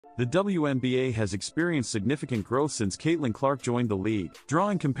The WNBA has experienced significant growth since Caitlin Clark joined the league,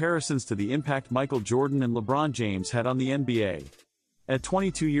 drawing comparisons to the impact Michael Jordan and LeBron James had on the NBA. At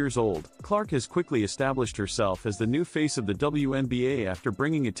 22 years old, Clark has quickly established herself as the new face of the WNBA after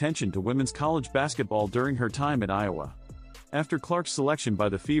bringing attention to women's college basketball during her time at Iowa. After Clark's selection by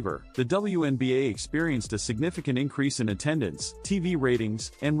the Fever, the WNBA experienced a significant increase in attendance, TV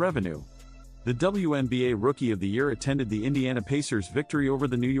ratings, and revenue. The WNBA Rookie of the Year attended the Indiana Pacers' victory over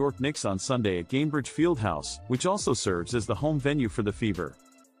the New York Knicks on Sunday at Gainbridge Fieldhouse, which also serves as the home venue for the Fever.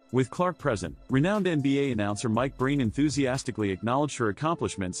 With Clark present, renowned NBA announcer Mike Breen enthusiastically acknowledged her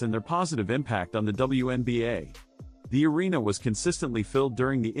accomplishments and their positive impact on the WNBA. The arena was consistently filled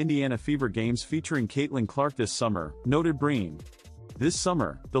during the Indiana Fever games featuring Caitlin Clark this summer, noted Breen. This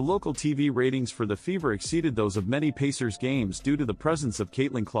summer, the local TV ratings for the Fever exceeded those of many Pacers games due to the presence of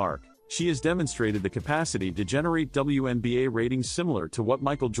Caitlin Clark. She has demonstrated the capacity to generate WNBA ratings similar to what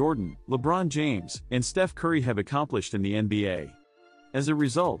Michael Jordan, LeBron James, and Steph Curry have accomplished in the NBA. As a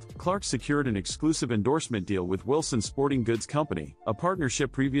result, Clark secured an exclusive endorsement deal with Wilson Sporting Goods Company, a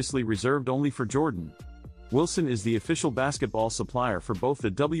partnership previously reserved only for Jordan. Wilson is the official basketball supplier for both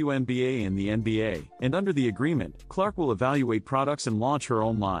the WNBA and the NBA, and under the agreement, Clark will evaluate products and launch her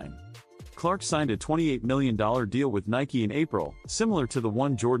own line. Clark signed a $28 million deal with Nike in April, similar to the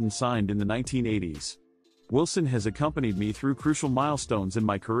one Jordan signed in the 1980s. Wilson has accompanied me through crucial milestones in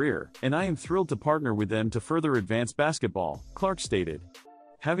my career, and I am thrilled to partner with them to further advance basketball, Clark stated.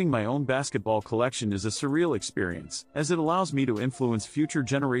 Having my own basketball collection is a surreal experience, as it allows me to influence future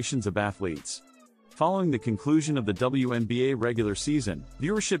generations of athletes. Following the conclusion of the WNBA regular season,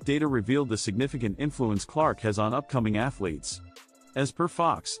 viewership data revealed the significant influence Clark has on upcoming athletes. As per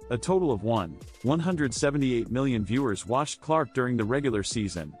Fox, a total of 178 million viewers watched Clark during the regular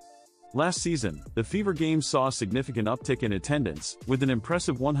season. Last season, the Fever games saw a significant uptick in attendance, with an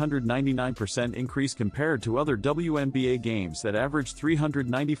impressive 199% increase compared to other WNBA games that averaged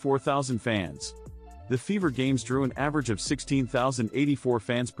 394,000 fans. The Fever games drew an average of 16,084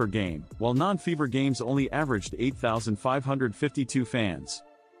 fans per game, while non-Fever games only averaged 8,552 fans.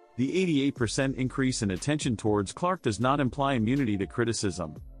 The 88% increase in attention towards Clark does not imply immunity to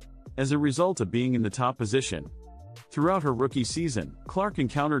criticism. As a result of being in the top position, throughout her rookie season, Clark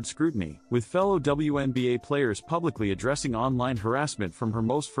encountered scrutiny, with fellow WNBA players publicly addressing online harassment from her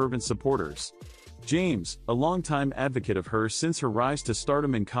most fervent supporters. James, a longtime advocate of hers since her rise to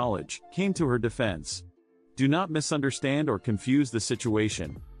stardom in college, came to her defense. Do not misunderstand or confuse the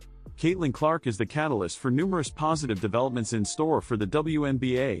situation. Caitlin Clark is the catalyst for numerous positive developments in store for the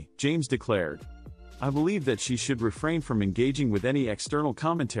WNBA, James declared. I believe that she should refrain from engaging with any external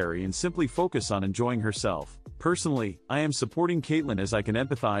commentary and simply focus on enjoying herself. Personally, I am supporting Caitlin as I can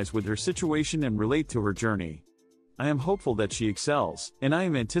empathize with her situation and relate to her journey. I am hopeful that she excels, and I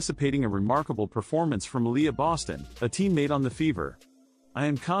am anticipating a remarkable performance from Aaliyah Boston, a teammate on the Fever. I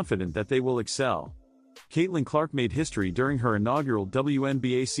am confident that they will excel. Caitlin Clark made history during her inaugural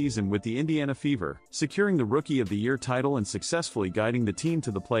WNBA season with the Indiana Fever, securing the Rookie of the Year title and successfully guiding the team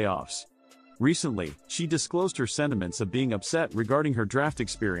to the playoffs. Recently, she disclosed her sentiments of being upset regarding her draft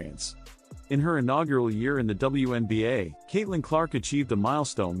experience. In her inaugural year in the WNBA, Caitlin Clark achieved a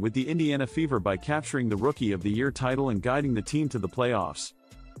milestone with the Indiana Fever by capturing the Rookie of the Year title and guiding the team to the playoffs.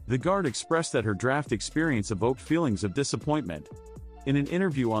 The guard expressed that her draft experience evoked feelings of disappointment. In an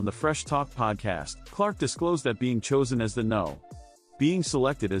interview on the Fresh Talk podcast, Clark disclosed that being chosen as being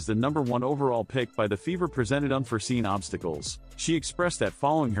selected as the #1 overall pick by the Fever presented unforeseen obstacles. She expressed that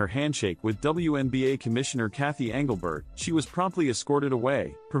following her handshake with WNBA Commissioner Kathy Engelbert, she was promptly escorted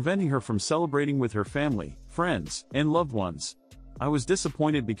away, preventing her from celebrating with her family, friends, and loved ones. I was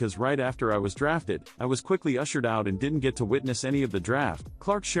disappointed because right after I was drafted, I was quickly ushered out and didn't get to witness any of the draft,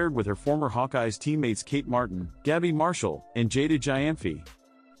 Clark shared with her former Hawkeyes teammates Kate Martin, Gabby Marshall, and Jada Giamfi.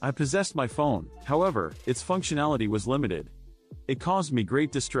 I possessed my phone, however, its functionality was limited. It caused me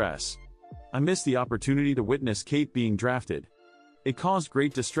great distress. I missed the opportunity to witness Kate being drafted. It caused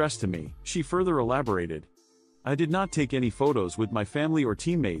great distress to me, she further elaborated. I did not take any photos with my family or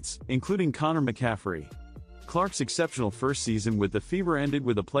teammates, including Connor McCaffrey. Clark's exceptional first season with the Fever ended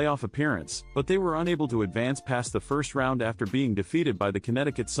with a playoff appearance, but they were unable to advance past the first round after being defeated by the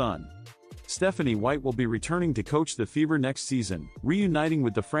Connecticut Sun. Stephanie White will be returning to coach the Fever next season, reuniting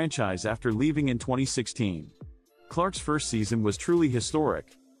with the franchise after leaving in 2016. Clark's first season was truly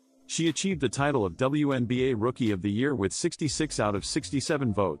historic. She achieved the title of WNBA Rookie of the Year with 66 out of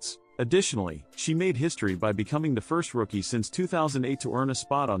 67 votes. Additionally, she made history by becoming the first rookie since 2008 to earn a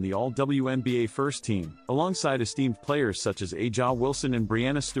spot on the All-WNBA First Team, alongside esteemed players such as A'ja Wilson and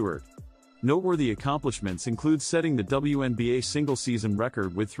Breanna Stewart. Noteworthy accomplishments include setting the WNBA single-season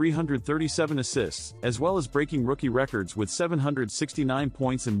record with 337 assists, as well as breaking rookie records with 769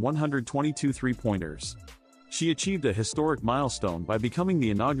 points and 122 three-pointers. She achieved a historic milestone by becoming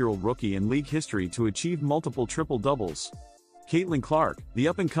the inaugural rookie in league history to achieve multiple triple-doubles. Caitlin Clark, the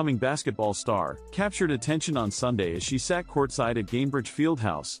up-and-coming basketball star, captured attention on Sunday as she sat courtside at Gainbridge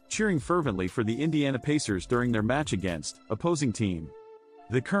Fieldhouse, cheering fervently for the Indiana Pacers during their match against opposing team.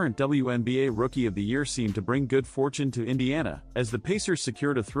 The current WNBA Rookie of the Year seemed to bring good fortune to Indiana, as the Pacers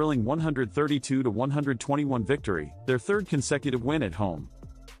secured a thrilling 132-121 victory, their third consecutive win at home.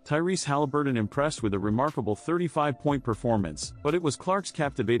 Tyrese Haliburton impressed with a remarkable 35-point performance, but it was Clark's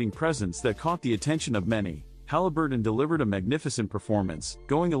captivating presence that caught the attention of many. Haliburton delivered a magnificent performance,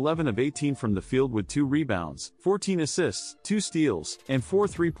 going 11 of 18 from the field with 2 rebounds, 14 assists, 2 steals, and 4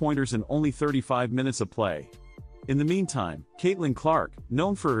 three-pointers in only 35 minutes of play. In the meantime, Caitlin Clark,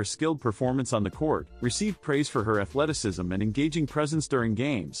 known for her skilled performance on the court, received praise for her athleticism and engaging presence during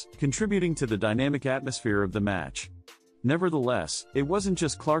games, contributing to the dynamic atmosphere of the match. Nevertheless, it wasn't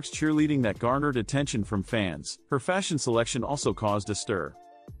just Clark's cheerleading that garnered attention from fans. Her fashion selection also caused a stir.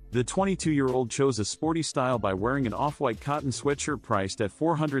 The 22-year-old chose a sporty style by wearing an off-white cotton sweatshirt priced at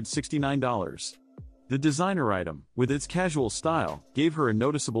 $469. The designer item, with its casual style, gave her a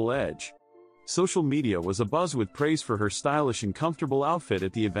noticeable edge. Social media was abuzz with praise for her stylish and comfortable outfit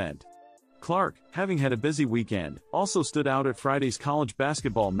at the event. Clark, having had a busy weekend, also stood out at Friday's college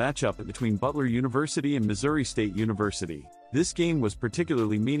basketball matchup between Butler University and Missouri State University. This game was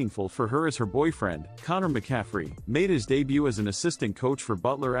particularly meaningful for her as her boyfriend, Connor McCaffrey, made his debut as an assistant coach for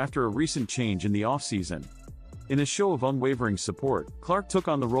Butler after a recent change in the offseason. In a show of unwavering support, Clark took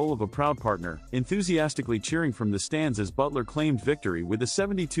on the role of a proud partner, enthusiastically cheering from the stands as Butler claimed victory with a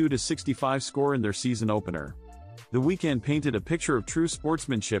 72-65 score in their season opener. The weekend painted a picture of true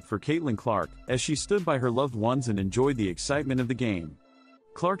sportsmanship for Caitlin Clark, as she stood by her loved ones and enjoyed the excitement of the game.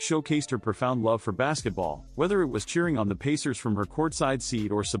 Clark showcased her profound love for basketball, whether it was cheering on the Pacers from her courtside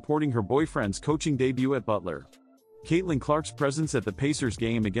seat or supporting her boyfriend's coaching debut at Butler. Caitlin Clark's presence at the Pacers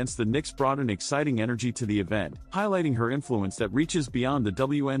game against the Knicks brought an exciting energy to the event, highlighting her influence that reaches beyond the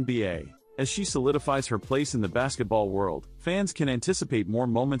WNBA. As she solidifies her place in the basketball world, fans can anticipate more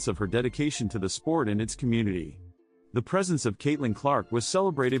moments of her dedication to the sport and its community. The presence of Caitlin Clark was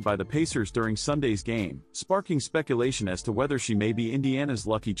celebrated by the Pacers during Sunday's game, sparking speculation as to whether she may be Indiana's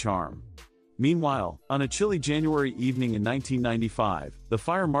lucky charm. Meanwhile, on a chilly January evening in 1995, the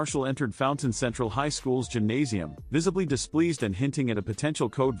fire marshal entered Fountain Central High School's gymnasium, visibly displeased and hinting at a potential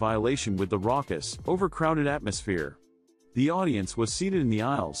code violation with the raucous, overcrowded atmosphere. The audience was seated in the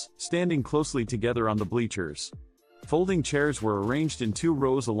aisles, standing closely together on the bleachers. Folding chairs were arranged in 2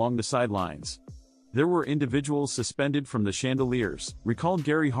 rows along the sidelines. There were individuals suspended from the chandeliers, recalled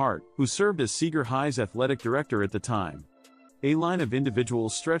Gary Hart, who served as Seeger High's athletic director at the time. A line of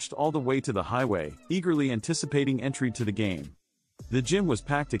individuals stretched all the way to the highway, eagerly anticipating entry to the game. The gym was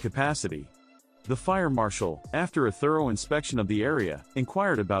packed to capacity. The fire marshal, after a thorough inspection of the area,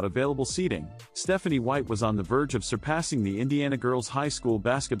 inquired about available seating. Stephanie White was on the verge of surpassing the Indiana girls' high school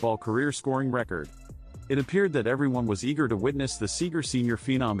basketball career scoring record. It appeared that everyone was eager to witness the Seeger senior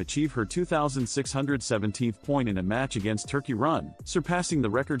phenom achieve her 2,617th point in a match against Turkey Run, surpassing the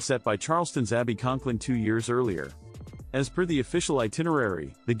record set by Charleston's Abby Conklin 2 years earlier. As per the official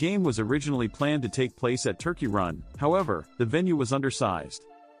itinerary, the game was originally planned to take place at Turkey Run. However, the venue was undersized.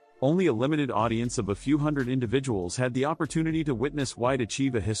 Only a limited audience of a few hundred individuals had the opportunity to witness White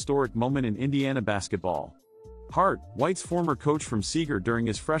achieve a historic moment in Indiana basketball. Hart, White's former coach from Seeger during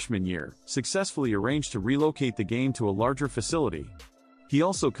his freshman year, successfully arranged to relocate the game to a larger facility. He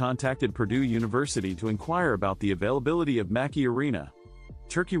also contacted Purdue University to inquire about the availability of Mackey Arena.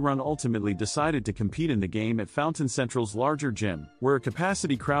 Turkey Run ultimately decided to compete in the game at Fountain Central's larger gym, where a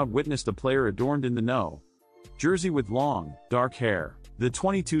capacity crowd witnessed a player adorned in the no. jersey with long, dark hair. The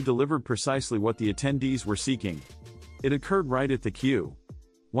 22 delivered precisely what the attendees were seeking. It occurred right at the cue.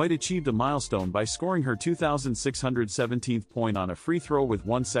 White achieved a milestone by scoring her 2,617th point on a free throw with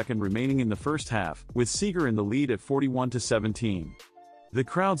 1 second remaining in the first half, with Seeger in the lead at 41-17. The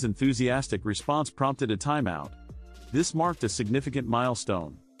crowd's enthusiastic response prompted a timeout. This marked a significant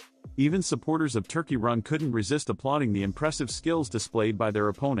milestone. Even supporters of Turkey Run couldn't resist applauding the impressive skills displayed by their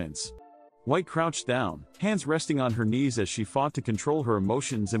opponents. White crouched down, hands resting on her knees as she fought to control her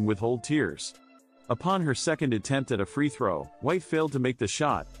emotions and withhold tears. Upon her second attempt at a free throw, White failed to make the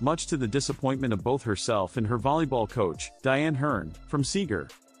shot, much to the disappointment of both herself and her volleyball coach, Diane Hearn, from Seeger.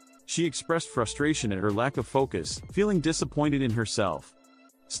 She expressed frustration at her lack of focus, feeling disappointed in herself.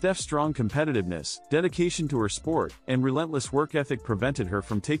 Steph's strong competitiveness, dedication to her sport, and relentless work ethic prevented her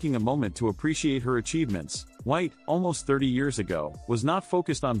from taking a moment to appreciate her achievements. White, almost 30 years ago, was not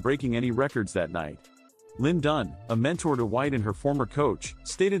focused on breaking any records that night. Lynn Dunn, a mentor to White and her former coach,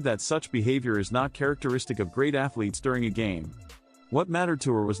 stated that such behavior is not characteristic of great athletes during a game. What mattered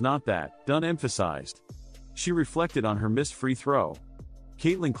to her was not that, Dunn emphasized. She reflected on her missed free throw.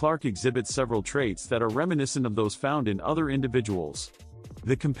 Caitlin Clark exhibits several traits that are reminiscent of those found in other individuals.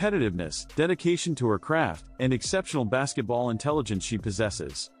 The competitiveness, dedication to her craft, and exceptional basketball intelligence she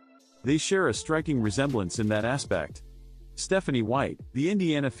possesses. They share a striking resemblance in that aspect. Stephanie White, the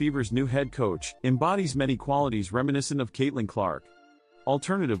Indiana Fever's new head coach, embodies many qualities reminiscent of Caitlin Clark.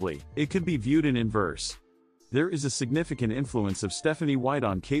 Alternatively, it could be viewed in inverse. There is a significant influence of Stephanie White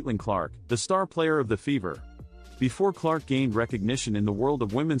on Caitlin Clark, the star player of the Fever. Before Clark gained recognition in the world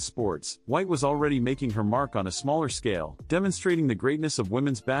of women's sports, White was already making her mark on a smaller scale, demonstrating the greatness of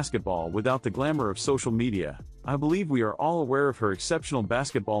women's basketball without the glamour of social media. I believe we are all aware of her exceptional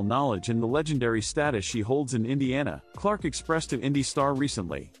basketball knowledge and the legendary status she holds in Indiana, Clark expressed to Indy Star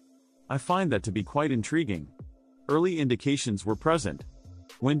recently. I find that to be quite intriguing. Early indications were present.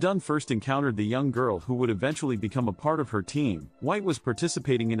 When Dunn first encountered the young girl who would eventually become a part of her team, White was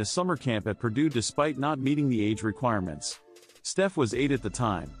participating in a summer camp at Purdue despite not meeting the age requirements. Steph was 8 at the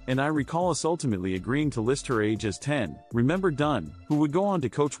time, and I recall us ultimately agreeing to list her age as 10, remember Dunn, who would go on to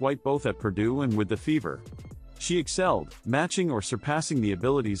coach White both at Purdue and with the Fever. She excelled, matching or surpassing the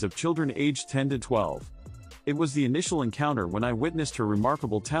abilities of children aged 10 to 12. It was the initial encounter when I witnessed her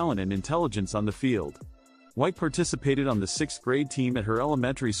remarkable talent and intelligence on the field. White participated on the 6th grade team at her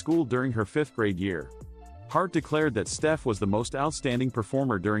elementary school during her 5th grade year. Hart declared that Steph was the most outstanding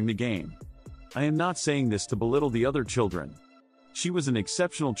performer during the game. I am not saying this to belittle the other children. She was an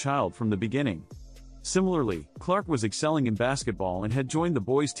exceptional child from the beginning. Similarly, Clark was excelling in basketball and had joined the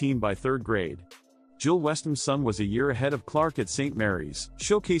boys' team by 3rd grade. Jill Westham's son was a year ahead of Clark at St. Mary's,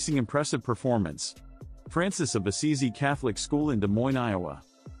 showcasing impressive performance. Francis of Assisi Catholic School in Des Moines, Iowa.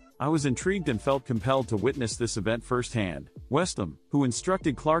 I was intrigued and felt compelled to witness this event firsthand. Westham, who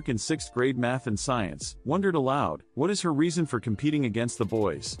instructed Clark in 6th grade math and science, wondered aloud, what is her reason for competing against the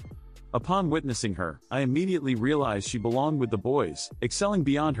boys? Upon witnessing her, I immediately realized she belonged with the boys, excelling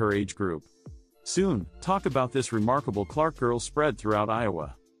beyond her age group. Soon, talk about this remarkable Clark girl spread throughout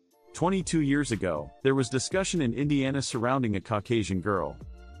Iowa. 22 years ago, there was discussion in Indiana surrounding a Caucasian girl.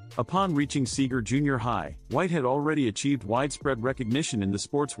 Upon reaching Seeger Junior High, White had already achieved widespread recognition in the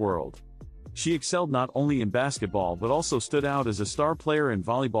sports world. She excelled not only in basketball but also stood out as a star player in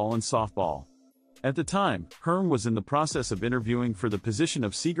volleyball and softball. At the time, Herm was in the process of interviewing for the position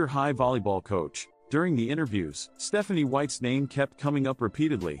of Seeger High volleyball coach. During the interviews, Stephanie White's name kept coming up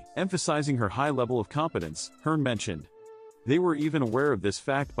repeatedly, emphasizing her high level of competence, Herm mentioned. They were even aware of this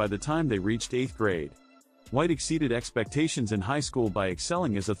fact by the time they reached 8th grade. White exceeded expectations in high school by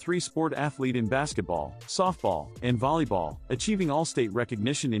excelling as a 3-sport athlete in basketball, softball, and volleyball, achieving all-state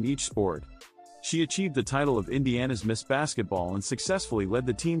recognition in each sport. She achieved the title of Indiana's Miss Basketball and successfully led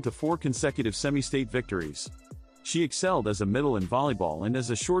the team to 4 consecutive semi-state victories. She excelled as a middle in volleyball and as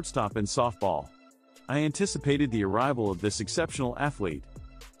a shortstop in softball. I anticipated the arrival of this exceptional athlete.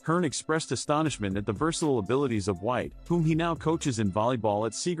 Hearn expressed astonishment at the versatile abilities of White, whom he now coaches in volleyball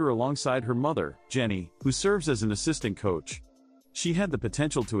at Seeger alongside her mother, Jenny, who serves as an assistant coach. She had the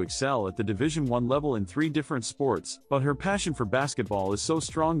potential to excel at the Division I level in 3 different sports, but her passion for basketball is so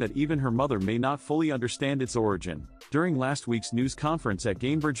strong that even her mother may not fully understand its origin. During last week's news conference at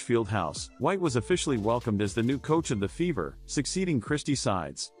Gainbridge Fieldhouse, White was officially welcomed as the new coach of the Fever, succeeding Christy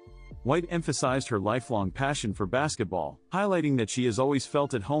Sides. White emphasized her lifelong passion for basketball, highlighting that she has always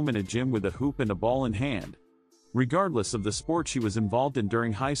felt at home in a gym with a hoop and a ball in hand. Regardless of the sport she was involved in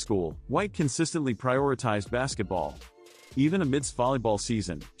during high school, White consistently prioritized basketball. Even amidst volleyball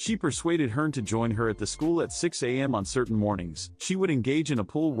season, she persuaded Hearn to join her at the school at 6 a.m. on certain mornings. She would engage in a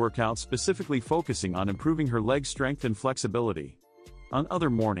pull workout specifically focusing on improving her leg strength and flexibility. On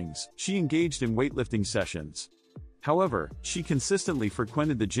other mornings, she engaged in weightlifting sessions. However, she consistently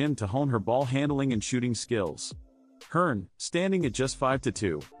frequented the gym to hone her ball handling and shooting skills. Hearn, standing at just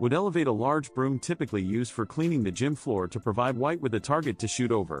 5'2", would elevate a large broom typically used for cleaning the gym floor to provide White with a target to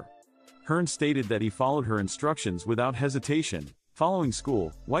shoot over. Hearn stated that he followed her instructions without hesitation. Following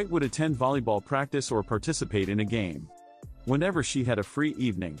school, White would attend volleyball practice or participate in a game. Whenever she had a free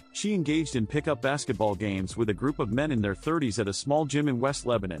evening, she engaged in pickup basketball games with a group of men in their 30s at a small gym in West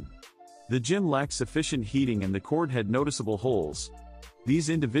Lebanon. The gym lacked sufficient heating and the court had noticeable holes. These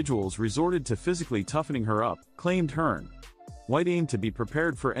individuals resorted to physically toughening her up, claimed Hearn. White aimed to be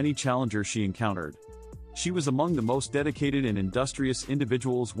prepared for any challenger she encountered. She was among the most dedicated and industrious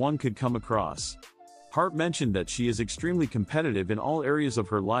individuals one could come across. Hart mentioned that she is extremely competitive in all areas of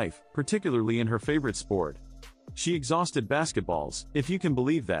her life, particularly in her favorite sport. She exhausted basketballs, if you can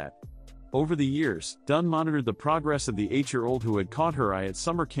believe that. Over the years, Dunn monitored the progress of the 8-year-old who had caught her eye at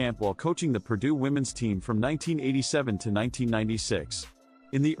summer camp while coaching the Purdue women's team from 1987 to 1996.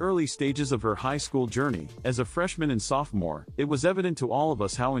 In the early stages of her high school journey, as a freshman and sophomore, it was evident to all of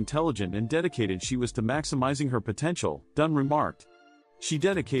us how intelligent and dedicated she was to maximizing her potential, Dunn remarked. She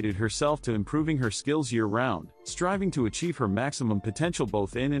dedicated herself to improving her skills year-round, striving to achieve her maximum potential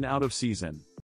both in and out of season.